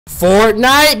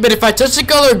Fortnite, but if I touch the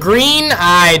color green,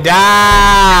 I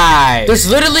die. There's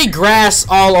literally grass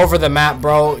all over the map,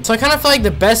 bro. So I kind of feel like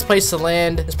the best place to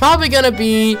land is probably gonna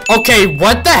be... Okay,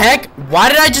 what the heck? Why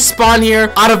did I just spawn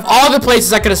here out of all the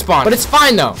places I could have spawned? But it's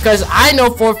fine, though, because I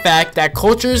know for a fact that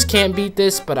cultures can't beat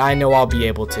this, but I know I'll be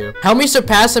able to. Help me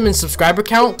surpass them in subscriber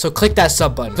count, so click that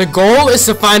sub button. The goal is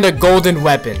to find a golden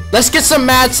weapon. Let's get some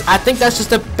mats. I think that's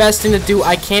just the best thing to do.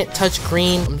 I can't touch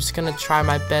green. I'm just gonna try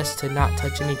my best to not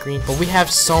touch any green. But we have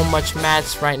so much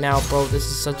mats right now, bro. This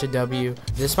is such a W.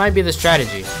 This might be the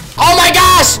strategy. Oh my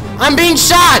gosh! I'm being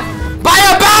shot by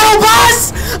a battle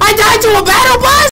bus! I died to a battle bus!